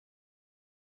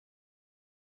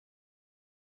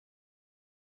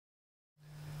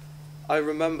I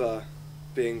remember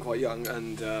being quite young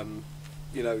and,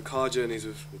 you know, car journeys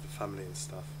with the family and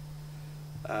stuff.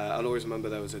 I'll always remember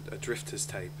there was a Drifters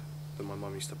tape that my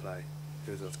mum used to play.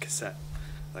 It was a cassette,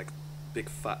 like big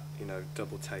fat, you know,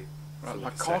 double tape. Right,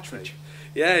 like cartridge. Tape.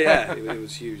 Yeah, yeah, it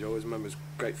was huge. I always remember it was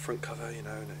a great front cover, you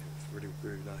know, and it was really,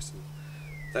 really nice. And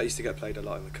that used to get played a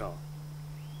lot in the car.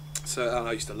 So and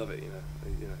I used to love it, you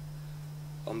know,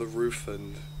 on the roof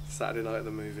and Saturday night at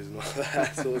the movies and all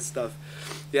that sort of stuff.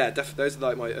 Yeah, definitely, those are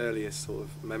like my earliest sort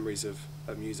of memories of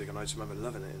music, and I just remember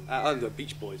loving it. And the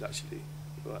Beach Boys, actually.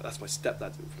 That's my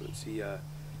stepdad's influence. He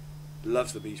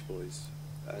loves the Beach Boys,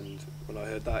 and when I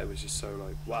heard that, it was just so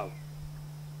like, wow.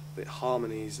 The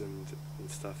harmonies and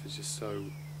stuff is just so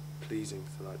pleasing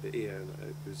to like the ear, and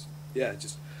it was, yeah,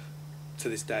 just to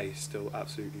this day still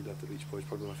absolutely love the Beach Boys.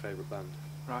 Probably my favourite band.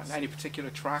 Right. Any particular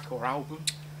track or album?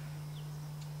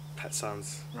 Pet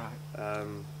Sounds. Right.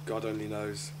 God Only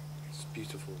Knows. It's a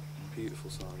beautiful, beautiful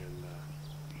song, and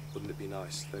Wouldn't It Be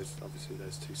Nice? Obviously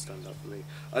those two stand up for me.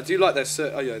 I do like their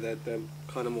they're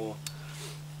kind of more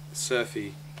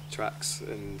surfy tracks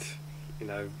and, you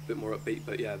know, a bit more upbeat,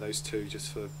 but yeah, those two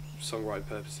just for songwriting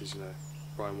purposes, you know.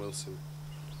 Brian Wilson,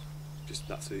 just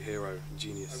an absolute hero,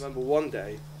 genius. I remember one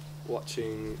day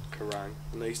watching Kerrang,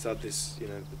 and they used to have this, you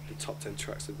know, the top 10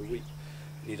 tracks of the week,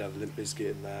 and you'd have Limp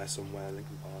Bizkit in there somewhere,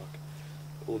 Linkin Park,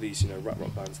 all these, you know, rap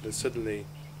rock bands, and then suddenly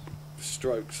the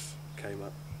Strokes came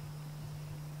up,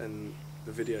 and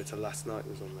the video to Last Night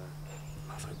was on there,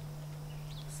 and I was like,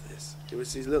 what's this?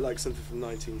 It looked like something from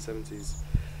 1970s,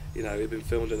 you know, it'd been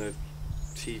filmed in a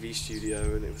TV studio,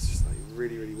 and it was just like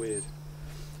really, really weird.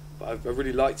 But I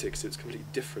really liked it because it was completely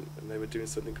different, and they were doing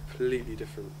something completely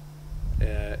different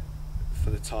for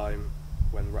the time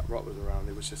when rap rock was around.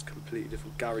 It was just completely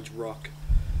different, garage rock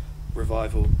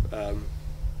revival,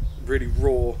 really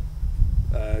raw,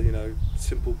 you know,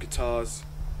 simple guitars,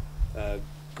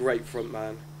 great front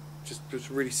man, just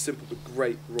really simple but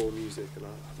great raw music, and I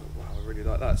thought, wow, I really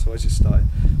like that. So I just started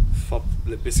fobbed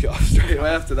Limp Bizkit off straight away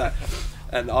after that.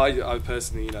 And I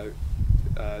personally, you know,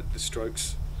 the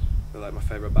Strokes are like my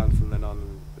favourite band from then on,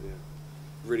 and yeah,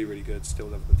 really, really good, still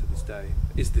love them to this day.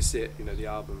 Is This It, you know, the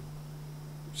album,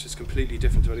 it's just completely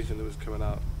different to anything that was coming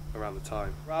out around the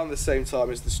time. Around the same time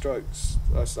as the Strokes,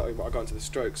 I got into the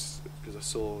Strokes because I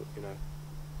saw, you know,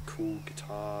 cool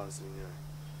guitars and, you know,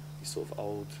 these sort of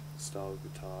old style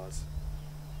guitars.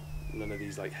 None of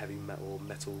these like heavy metal,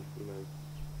 you know,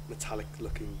 metallic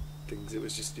looking things. It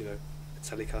was just, you know, a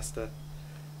Telecaster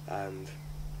and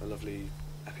a lovely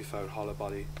Epiphone hollow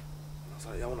body. And I was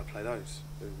like, yeah, I want to play those.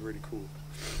 They were really cool.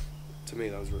 To me,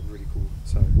 that was really cool.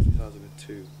 So,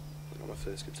 2002, I got my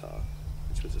first guitar,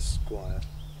 which was a Squier,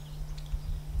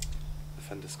 a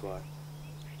Fender Squier.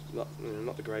 Not, you know,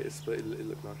 not the greatest, but it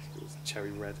looked nice. It was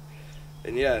cherry red.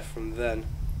 And yeah, from then,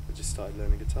 I just started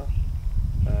learning guitar.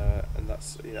 And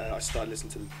that's, you know, I started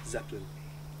listening to Zeppelin,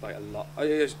 like a lot. I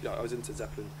was into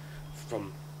Zeppelin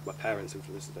from my parents'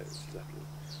 influence to Zeppelin,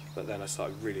 but then I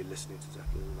started really listening to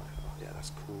Zeppelin and like, oh yeah,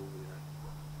 that's cool,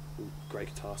 you know,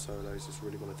 great guitar solos. Just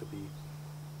really wanted to be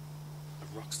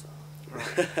a rock star.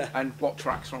 Right. And what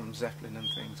tracks from Zeppelin and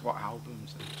things, what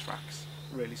albums and tracks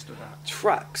really stood out?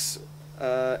 Tracks,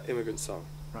 Immigrant Song.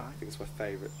 Right. I think it's my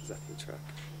favourite Zeppelin track.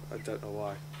 I don't know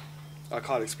why. I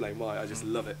can't explain why. I just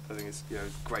love it. I think it's, you know,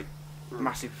 great.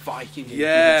 Massive Viking.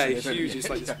 Yeah, huge. It's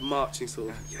like this marching sort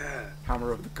of, yeah.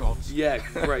 Hammer of the Gods. Yeah,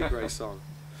 great song.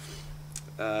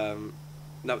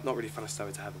 Not really a fan of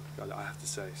Stairway to Heaven, I have to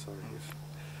say. Sorry if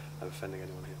I'm offending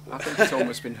anyone here. I think it's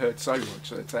almost been heard so much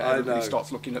that everybody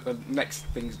starts looking at the next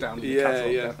things down in the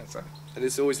catalogue. Yeah. So. And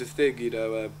it's always the thing, you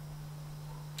know,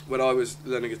 when I was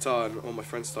learning guitar and all my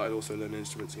friends started also learning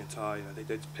instruments and guitar, you know,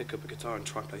 they'd pick up a guitar and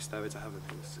try and play Stairway to Heaven.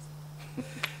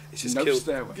 It's just no killed.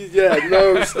 Stairway. Yeah,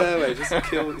 no Stairway. It's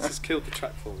just killed the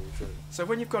track for me. So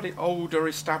when you've got older,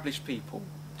 established people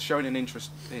showing an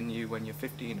interest in you when you're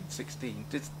 15 and 16,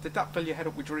 did that fill your head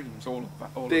up with dreams? All of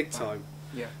that. Big time.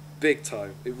 Yeah. Big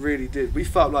time. It really did. We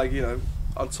felt like, you know,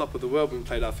 on top of the world when we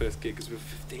played our first gig because we were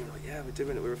 15. Like, yeah, we're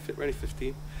doing it. We're only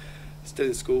 15, still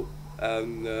in school,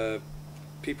 and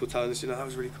people telling us, you know, that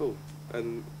was really cool,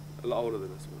 and a lot older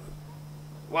than us.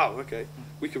 Wow, okay,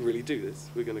 we can really do this.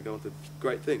 We're going to go on to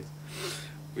great things.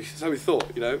 So we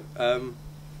thought, you know,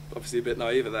 obviously a bit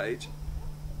naive at that age.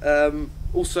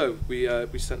 Also, we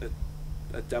sent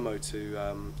a demo to, do you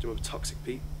remember Toxic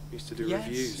Pete? We used to do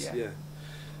reviews. Yeah.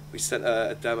 We sent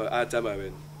our demo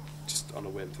in, just on a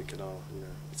whim, thinking, oh, you know,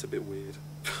 it's a bit weird.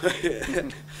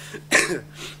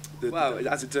 Wow,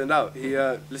 as it turned out, he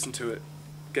listened to it,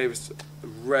 gave us a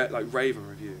raving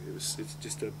review. It's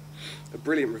just a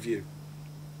brilliant review.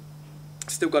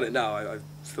 Still got it now. I've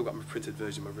still got my printed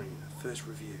version of my ring. First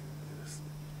review.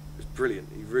 It was brilliant.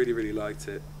 He really, really liked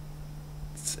it.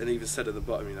 And he even said at the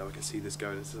bottom, you know, I can see this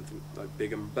going into something like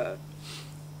bigger and better.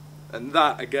 And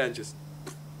that, again, just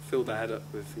filled their head up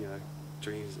with, you know,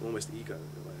 dreams, almost ego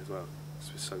in a way as well,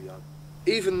 because we're so young.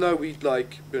 Even though we'd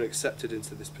like been accepted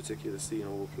into this particular scene,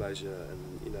 All Pleasure,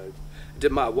 and you know, it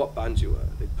didn't matter what band you were,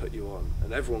 they'd put you on,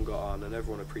 and everyone got on, and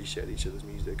everyone appreciated each other's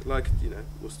music, like, you know,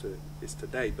 is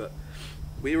today. But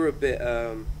we were a bit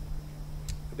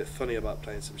funny about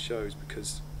playing some shows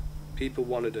because people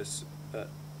wanted us at,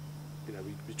 you know,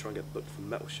 we try and get booked for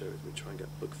metal shows, we try and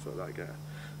get booked for like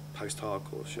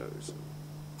post-hardcore shows. And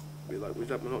we're like, we're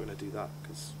not going to do that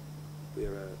because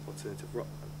we're an alternative rock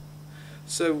band.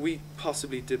 So we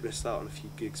possibly did miss out on a few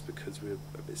gigs because we were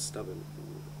a bit stubborn,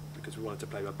 because we wanted to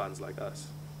play with bands like us.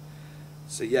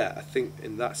 So yeah, I think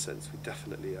in that sense we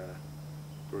definitely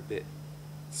were a bit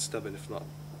stubborn, if not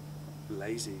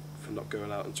lazy, for not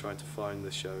going out and trying to find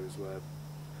the shows where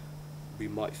we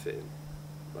might fit in.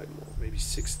 Like more, maybe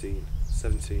 16,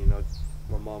 17,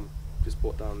 my mum just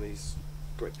brought down these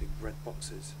great big red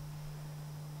boxes.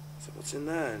 So what's in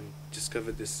there? And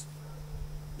discovered this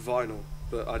vinyl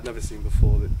that I'd never seen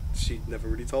before, that she'd never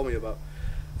really told me about.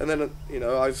 And then, you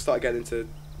know, I started getting into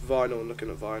vinyl and looking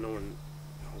at vinyl and,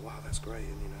 oh wow, that's great,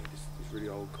 and you know, these really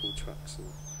old cool tracks.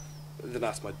 And then I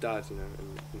asked my dad, you know,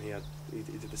 and he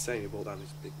did the same. He brought down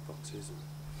these big boxes, and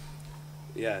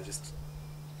yeah, just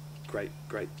great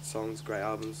songs, great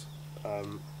albums.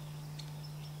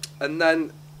 And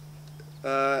then,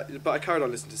 but I carried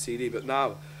on listening to CD. But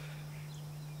now,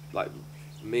 like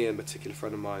me and a particular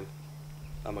friend of mine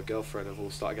and my girlfriend have all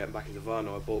started getting back into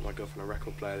vinyl. I bought my girlfriend a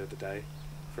record player the other day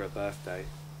for her birthday.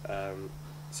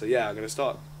 So yeah, I'm going to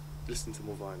start listening to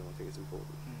more vinyl. I think it's important.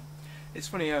 It's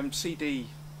funny, CD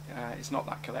is not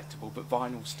that collectible, but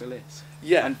vinyl still is.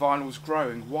 Yeah. And vinyl's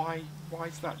growing. Why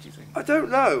is that, do you think? I don't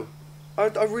know. I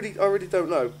really don't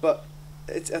know. But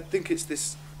I think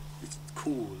it's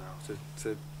cool now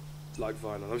to like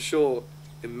vinyl. I'm sure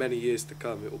in many years to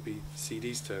come it will be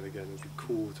CD's turn again. It'll be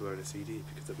cool to own a CD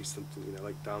because there'll be something, you know,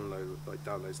 like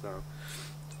downloads now.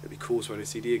 It'll be cool to own a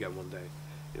CD again one day,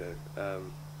 you know.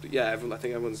 But yeah, I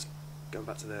think everyone's going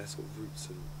back to their sort of roots,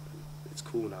 and it's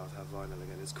cool now to have vinyl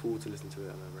again. It's cool to listen to it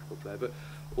on a record player, but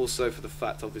also for the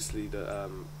fact, obviously, that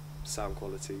sound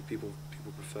quality, people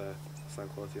prefer sound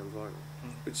quality on vinyl.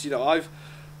 Which, you know,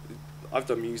 I've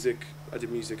done music. I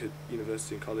did music at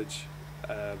university and college.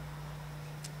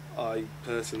 I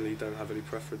personally don't have any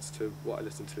preference to what I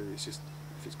listen to. It's just,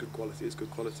 if it's good quality, it's good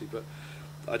quality. But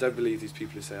I don't believe these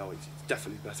people who say, oh, it's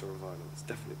definitely better on vinyl. It's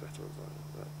definitely better on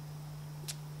vinyl.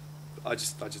 But I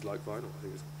just like vinyl. I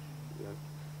think it's, you know,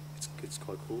 it's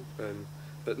quite cool.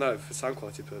 But no, for sound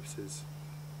quality purposes,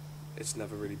 it's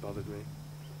never really bothered me.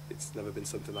 It's never been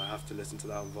something I have to listen to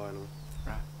that on vinyl.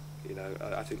 Right. You know,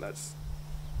 I think that's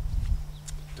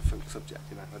a different subject.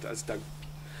 You know, I just don't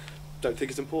think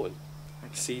it's important.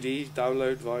 Okay. CD,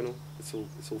 download, vinyl, it's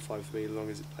all fine for me as long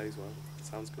as it plays well. It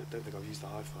sounds good. I don't think I've used a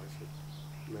hi-fi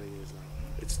for many years now.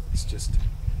 It's just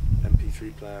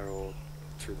MP3 player or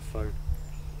through the phone.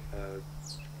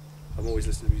 I'm always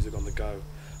listening to music on the go.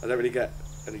 I don't really get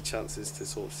any chances to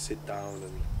sort of sit down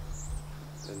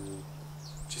and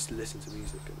just listen to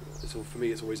music. It's all, for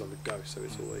me, it's always on the go, so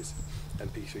it's always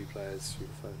MP3 players through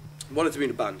the phone. I wanted to be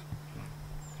in a band,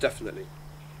 definitely.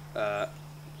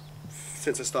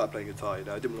 Since I started playing guitar, you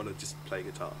know, I didn't want to just play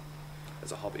guitar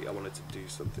as a hobby. I wanted to do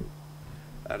something,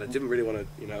 and I didn't really want to.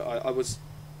 You know, I was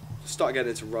starting getting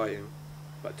into writing,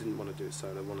 but I didn't want to do it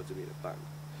solo. I wanted to be in a band.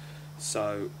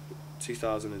 So,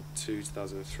 2002,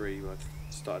 2003, when I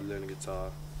started learning guitar,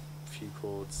 a few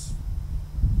chords,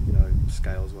 you know,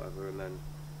 scales, whatever, and then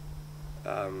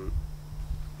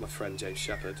my friend James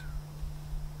Shepherd,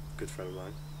 good friend of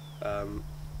mine,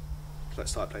 I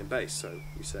started playing bass. So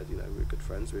we said, you know, we were good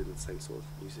friends, we were in the same sort of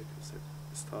music, and said,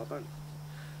 let's start a band.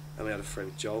 And we had a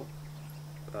friend, Joel,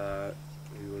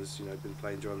 who was, you know, been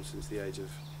playing drums since the age of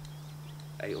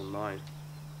 8 or 9.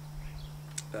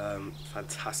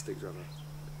 Fantastic drummer,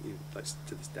 like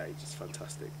to this day, just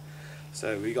fantastic.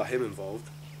 So we got him involved.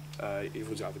 He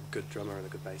wanted to have a good drummer and a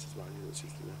good bassist, mind you, which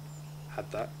is, you know,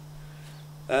 had that.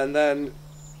 And then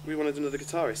we wanted another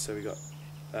guitarist, so we got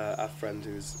our friend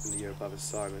who was in the year above us,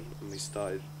 Simon, and we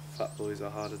started Fat Boys Are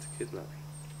Harder to Kidnap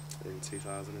in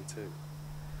 2002.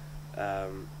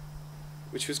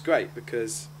 Which was great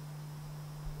because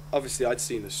obviously I'd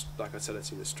seen like I said, I'd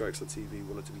seen the Strokes on TV,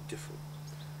 wanted to be different.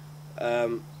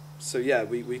 So yeah,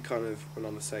 we kind of went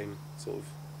on the same sort of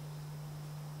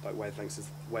like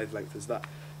wavelength as that,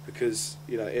 because,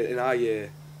 you know, in our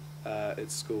year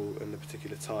at school and the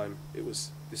particular time, it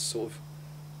was this sort of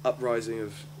uprising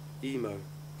of emo,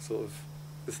 sort of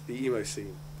the emo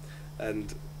scene,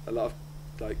 and a lot of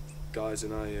like guys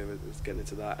in our year was getting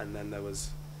into that, and then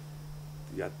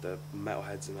you had the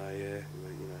metalheads in our year who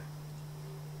were, you know,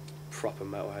 proper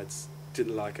metalheads,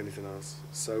 didn't like anything else.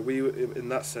 So we, in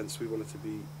that sense, we wanted to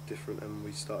be different, and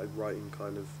we started writing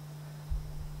kind of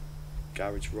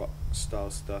garage rock style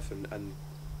stuff and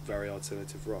very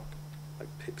alternative rock, like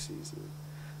Pixies and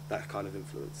that kind of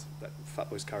influence that Fat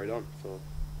Boys carried on for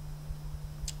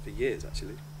years.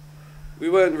 Actually, we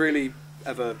weren't really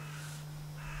ever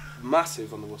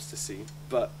massive on the Worcester scene,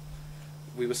 but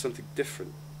we were something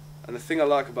different. And the thing I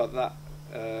like about that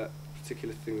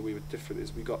particular thing that we were different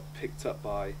is we got picked up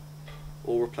by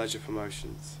All Pleasure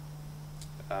Promotions,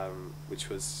 which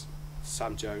was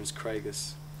Sam Jones,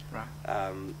 Craigus, right.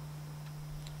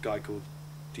 Guy called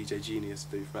DJ Genius,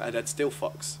 dude, and Ed Steel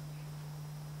Fox.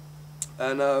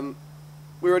 And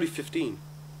we were only 15.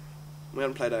 We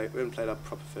hadn't played our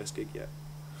proper first gig yet.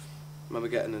 We remember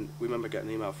getting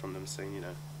an email from them saying, you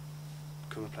know,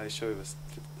 come and play a show with us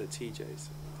at TJ's. And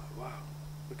we're like, wow,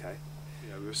 okay. You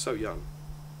know, we were so young.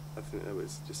 I think it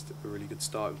was just a really good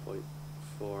starting point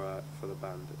for the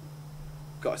band. It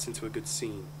got us into a good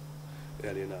scene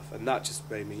early enough, and that just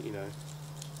made me, you know,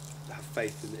 have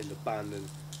faith in the band and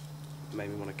made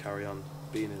me want to carry on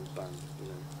being in the band. You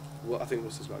know, well, I think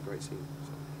Worcester's got a great scene.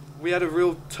 So. We had a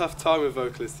real tough time with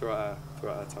vocalists throughout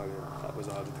our time here. That was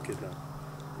hard with the kid now.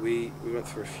 We went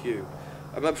through a few.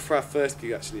 I remember for our first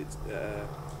gig actually at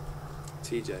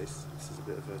TJ's, this is a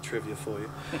bit of a trivia for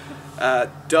you,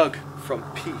 Doug from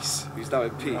Peace, who's now in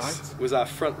Peace, right, was our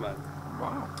front man.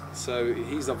 Wow. So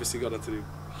he's obviously got to do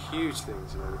huge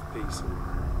things, you know, with Peace, and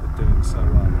they're doing so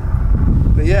well.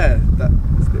 But yeah,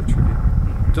 that's a bit of trivia.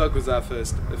 Doug was our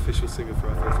first official singer for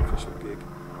our first official gig.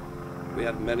 We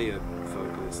had many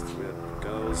vocalists. We had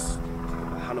girls.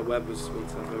 Hannah Webb was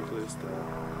once our vocalist.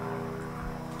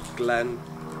 Glenn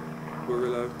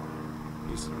Murillo,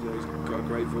 he's got a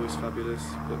great voice, fabulous.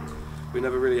 But we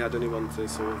never really had anyone to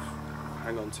sort of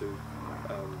hang on to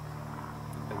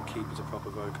and keep as a proper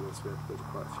vocalist. We had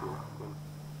quite a few. When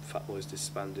Fat Boys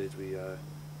disbanded, we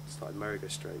started Merry-Go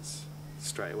Straights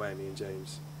straight away, me and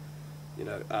James. You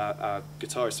know, our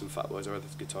guitarist from Fat Boys, our other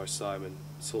guitarist Simon,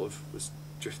 sort of was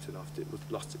drifted off,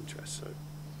 lost interest. So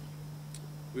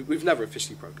we've never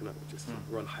officially broken up. Just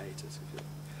we're on hiatus, if you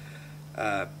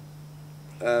like.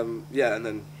 Yeah, and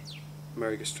then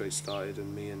Merry-Go Straight started,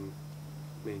 and me and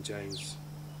James,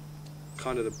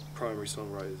 kind of the primary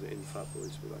songwriters in Fat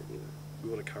Boys, were like, you know, we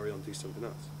want to carry on, do something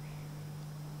else.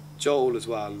 Joel as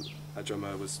well, our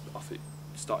drummer, was off at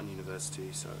starting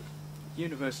university, so.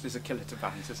 University's a killer to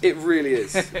bands, isn't it? It really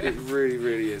is. It really,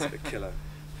 really is a killer.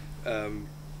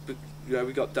 But you know,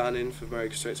 we got Dan in for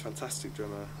Merry-Go Straight's fantastic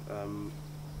drummer.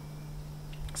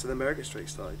 So then Merry-Go Straight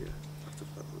started, yeah, after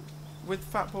Fat Boys. With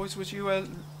Fat Boys,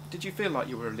 did you feel like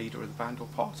you were a leader of the band or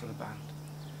part of the band?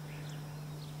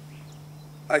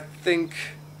 I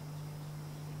think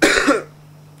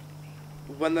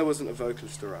when there wasn't a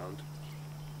vocalist around,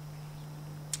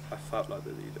 I felt like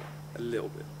the leader, a little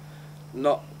bit.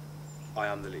 Not I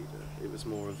am the leader, it was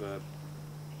more of a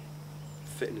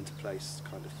fitting into place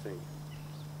kind of thing.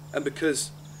 And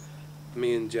because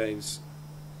me and James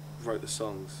wrote the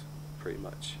songs pretty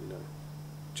much, you know,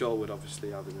 Joel would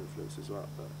obviously have an influence as well,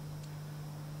 but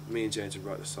me and James would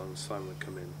write the songs, Simon would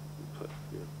come in and put,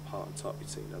 you know, part on top, you'd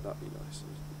say, no, that'd be nice, and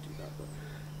we'd do that. But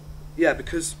yeah,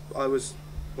 because I was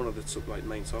one of the sort of, like,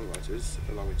 main songwriters,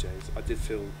 along with James, I did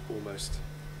feel almost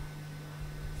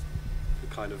a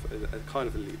kind of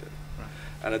a leader. Right.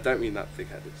 And I don't mean that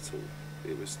big-headed at all.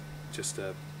 It was just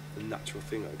a natural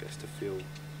thing, I guess, to feel,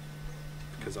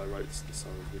 because I wrote the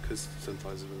songs, because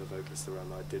sometimes with a vocalist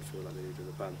around, I did feel like the leader of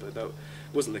the band, but that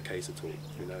wasn't the case at all,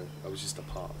 you know, I was just a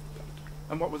part of the band.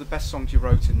 And what were the best songs you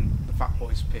wrote in the Fat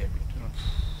Boys period?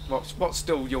 What's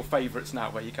still your favourites now,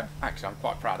 where you go, actually I'm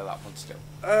quite proud of that one still?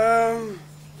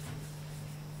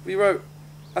 We wrote,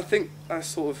 I think by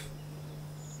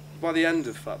the end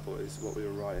of Fat Boys, what we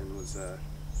were writing wasn't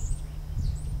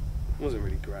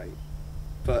really great,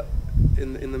 but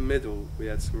in the middle we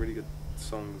had some really good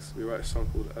songs. We wrote a song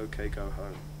called OK Go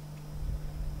Home,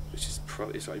 which is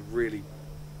it's like really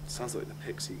sounds like the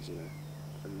Pixies, you know,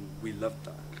 and we loved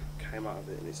that. It came out of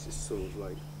it, and it's just sort of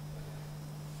like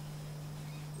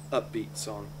upbeat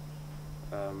song,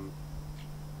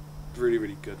 really,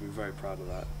 really good. We're very proud of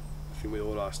that. I think we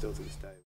all are still to this day.